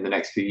in the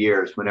next few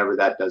years, whenever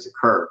that does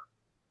occur.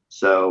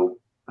 So,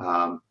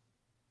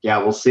 yeah,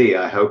 we'll see.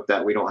 I hope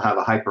that we don't have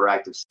a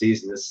hyperactive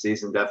season. This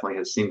season definitely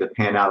has seemed to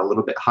pan out a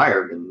little bit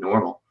higher than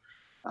normal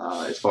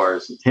as far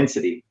as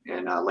intensity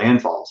and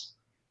landfalls.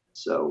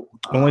 So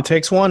only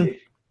takes one.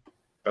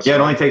 Yeah, it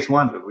only takes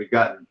one, but we've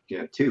gotten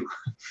two.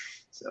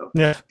 So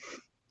yeah,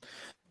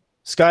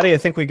 Scotty, I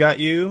think we got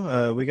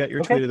you. We got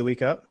your tweet of the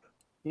week up.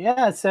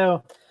 Yeah,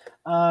 so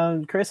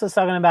Chris was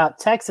talking about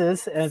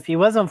Texas. If he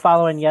wasn't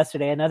following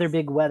yesterday, another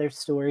big weather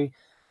story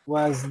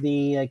was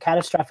the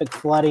catastrophic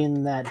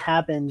flooding that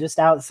happened just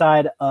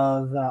outside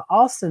of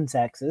Austin,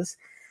 Texas.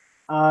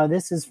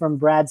 This is from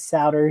Brad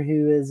Souter,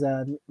 who is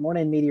a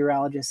morning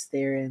meteorologist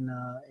there in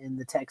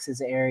the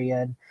Texas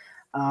area.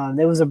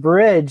 There was a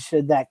bridge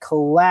that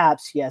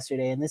collapsed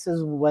yesterday, and this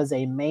was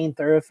a main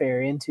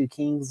thoroughfare into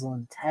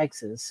Kingsland,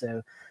 Texas.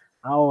 So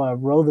I'll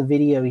roll the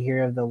video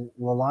here of the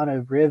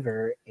Llano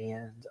River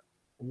and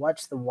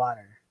watch the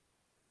water.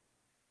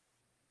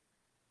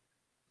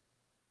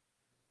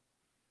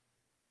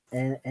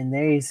 And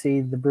there you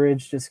see the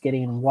bridge just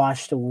getting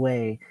washed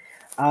away.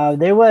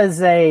 There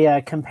was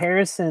a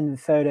comparison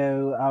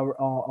photo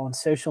on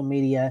social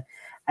media.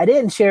 I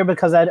didn't share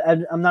because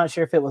I'm not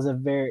sure if it was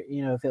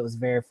if it was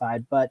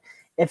verified, but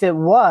if it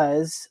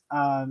was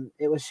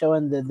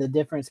showing the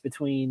difference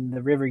between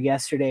the river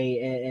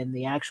yesterday and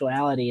the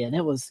actuality. And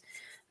it was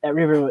that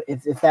river,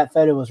 if that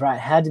photo was right,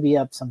 had to be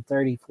up some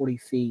 30, 40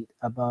 feet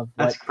above.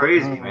 That's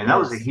crazy, man. That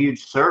was a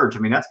huge surge. I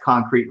mean, that's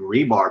concrete and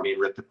rebar being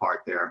ripped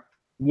apart there.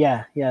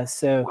 Yeah.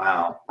 So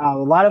wow, a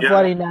lot of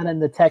flooding down in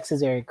the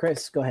Texas area.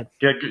 Chris, go ahead.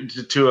 Yeah,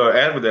 to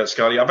add with that,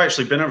 Scotty, I've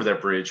actually been over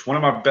that bridge. One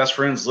of my best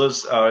friends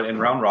lives in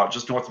Round Rock,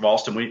 just north of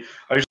Austin.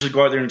 I usually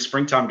go out there in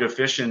springtime, go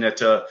fishing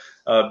at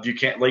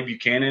Lake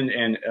Buchanan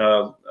and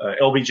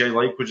LBJ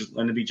Lake, which is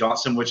Lyndon B.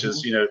 Johnson, which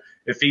is,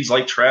 it feeds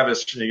Lake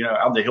Travis,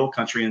 out in the hill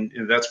country, and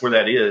that's where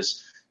that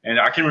is. And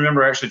I can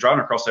remember actually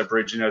driving across that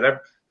bridge. The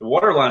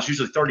water line is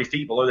usually 30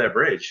 feet below that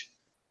bridge.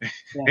 Yeah.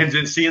 And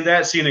then seeing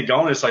it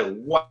gone, it's like,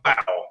 wow.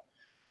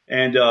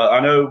 And I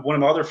know one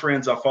of my other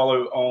friends I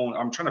follow on,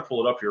 I'm trying to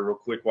pull it up here real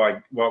quick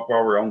while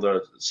we're on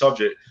the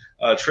subject.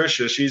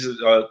 Trisha, she's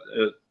a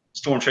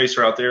storm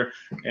chaser out there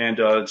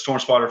and storm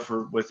spotter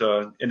with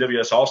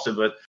NWS Austin.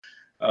 But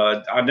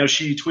I know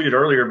she tweeted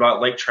earlier about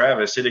Lake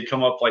Travis. It had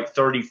come up like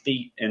 30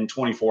 feet in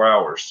 24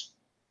 hours.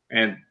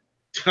 And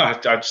I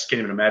just can't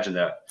even imagine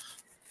that.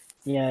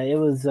 Yeah, it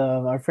was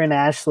our friend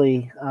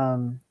Ashley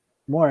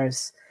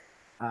Morris.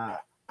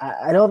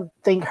 I don't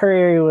think her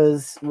area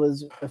was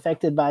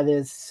affected by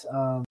this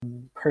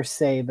per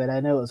se, but I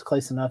know it was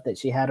close enough that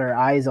she had her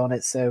eyes on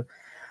it. So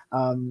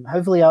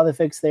hopefully all the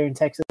folks there in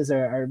Texas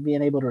are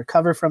being able to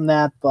recover from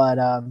that. But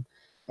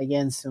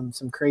again, some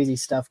crazy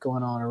stuff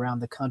going on around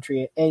the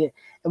country. And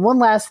one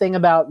last thing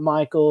about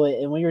Michael,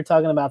 and when you were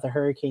talking about the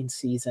hurricane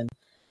season,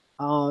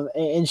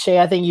 and Shay,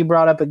 I think you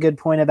brought up a good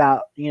point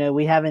about,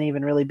 we haven't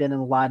even really been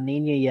in La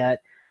Nina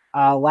yet.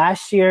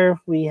 Last year,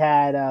 we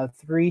had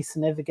 3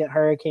 significant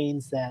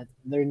hurricanes that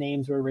their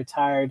names were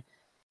retired.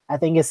 I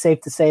think it's safe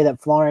to say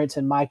that Florence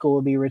and Michael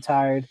will be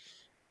retired.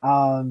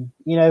 For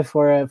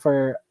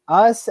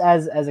us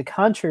as a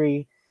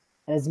country,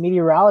 as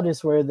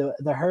meteorologists, where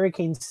the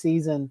hurricane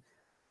season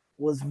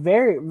was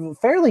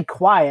fairly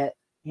quiet,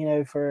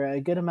 for a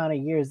good amount of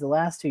years. The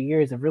last 2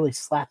 years have really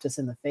slapped us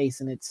in the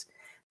face, and it's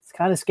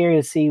kind of scary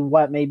to see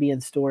what may be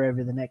in store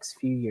over the next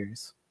few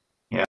years.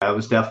 Yeah, it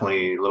was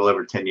definitely a little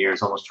over 10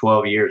 years, almost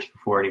 12 years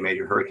before any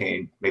major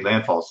hurricane made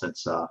landfall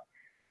since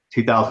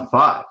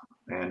 2005.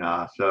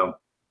 And so,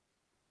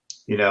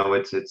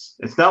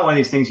 it's not one of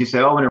these things you say,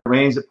 oh, when it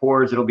rains, it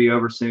pours, it'll be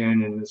over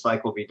soon, and the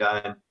cycle will be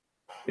done.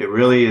 It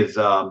really is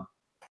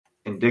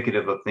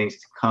indicative of things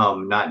to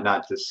come,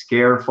 not to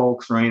scare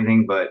folks or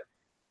anything, but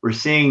we're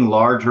seeing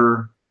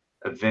larger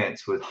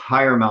events with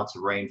higher amounts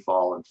of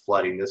rainfall and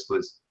flooding. This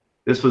was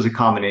a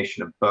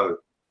combination of both.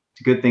 It's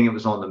a good thing it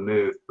was on the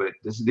move, but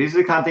these are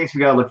the kind of things we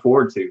got to look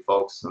forward to,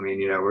 folks. I mean,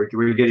 we're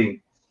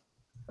getting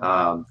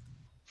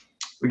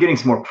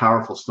some more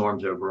powerful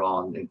storms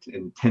overall in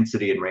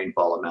intensity and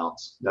rainfall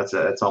amounts. That's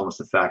almost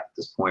a fact at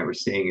this point. We're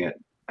seeing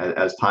it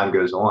as time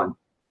goes on.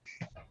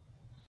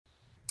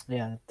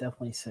 Yeah,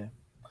 definitely so.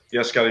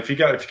 Yeah, Scott, if you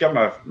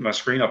got my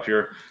screen up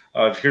here,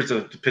 here's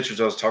the pictures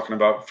I was talking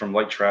about from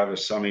Lake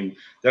Travis. I mean,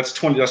 that's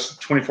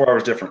 24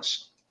 hours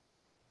difference.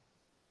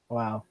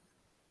 Wow.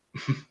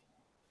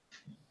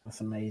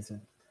 That's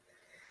amazing.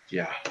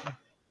 Yeah.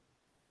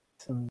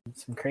 Some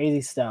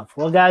crazy stuff.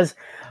 Well, guys,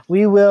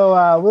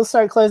 we'll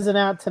start closing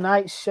out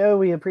tonight's show.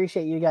 We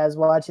appreciate you guys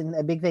watching.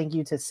 A big thank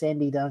you to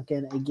Sandy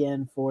Duncan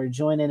again for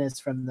joining us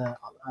from the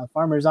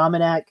Farmer's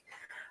Almanac.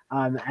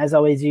 As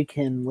always, you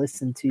can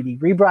listen to the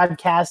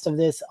rebroadcast of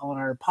this on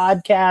our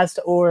podcast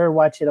or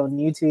watch it on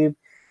YouTube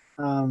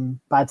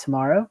by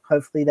tomorrow.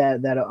 Hopefully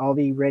that'll all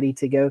be ready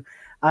to go.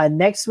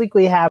 Next week,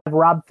 we have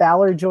Rob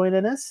Fowler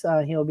joining us.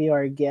 He'll be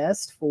our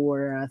guest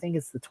for, I think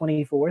it's the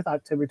 24th,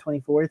 October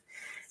 24th.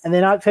 And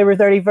then October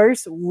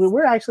 31st,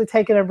 we're actually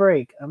taking a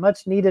break, a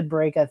much-needed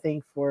break, I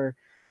think, for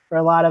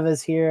a lot of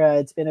us here.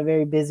 It's been a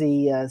very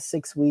busy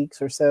 6 weeks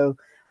or so.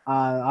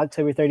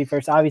 October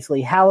 31st,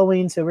 obviously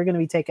Halloween, so we're going to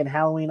be taking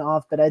Halloween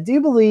off. But I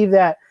do believe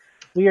that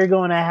we are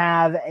going to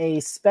have a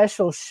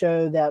special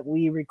show that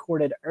we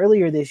recorded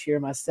earlier this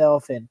year,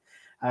 myself and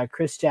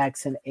Chris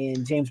Jackson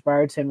and James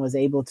Briarton was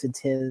able to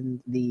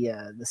attend the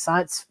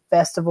Science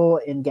Festival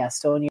in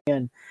Gastonia,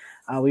 and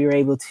we were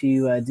able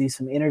to do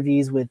some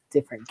interviews with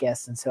different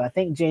guests. And so I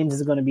think James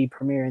is going to be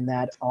premiering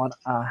that on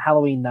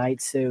Halloween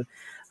night. So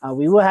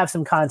we will have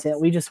some content.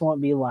 We just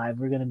won't be live.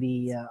 We're going to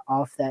be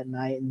off that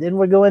night. And then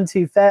we're going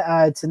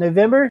to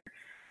November.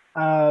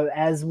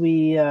 As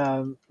we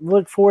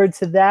look forward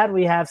to that,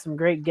 we have some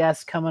great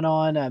guests coming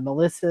on.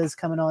 Melissa is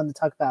coming on to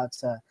talk about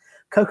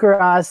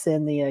CoCoRaHS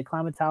and the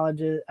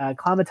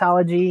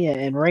climatology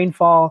and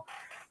rainfall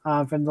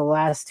from the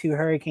last two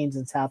hurricanes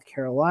in South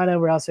Carolina.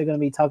 We're also going to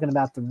be talking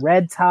about the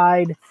red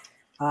tide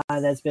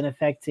that's been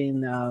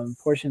affecting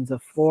portions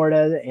of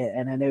Florida.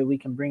 And I know we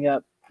can bring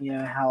up,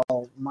 how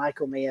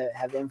Michael may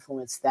have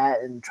influenced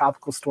that and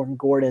Tropical Storm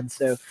Gordon.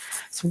 So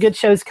some good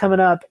shows coming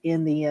up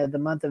in the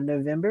month of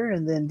November.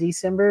 And then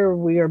December,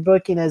 we are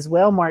booking as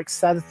well. Mark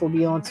Sudduth will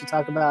be on to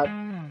talk about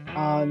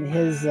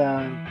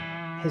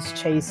his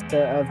chase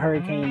of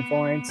Hurricane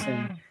Florence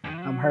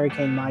and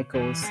Hurricane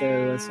Michael.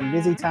 So some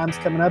busy times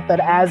coming up. But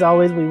as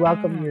always, we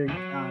welcome your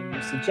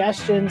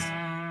suggestions,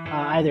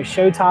 either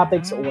show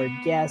topics or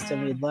guests,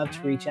 and we'd love to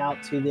reach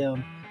out to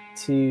them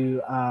to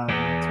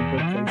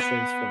book those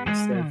shows for you.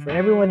 So for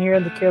everyone here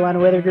in the Carolina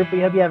Weather Group, we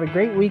hope you have a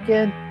great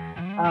weekend.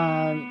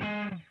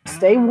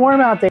 Stay warm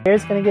out there.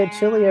 It's going to get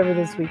chilly over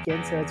this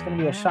weekend, so it's going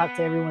to be a shock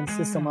to everyone's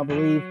system, I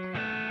believe.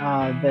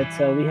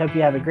 But we hope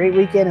you have a great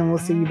weekend, and we'll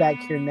see you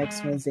back here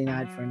next Wednesday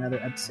night for another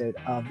episode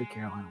of the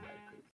Carolina Weather.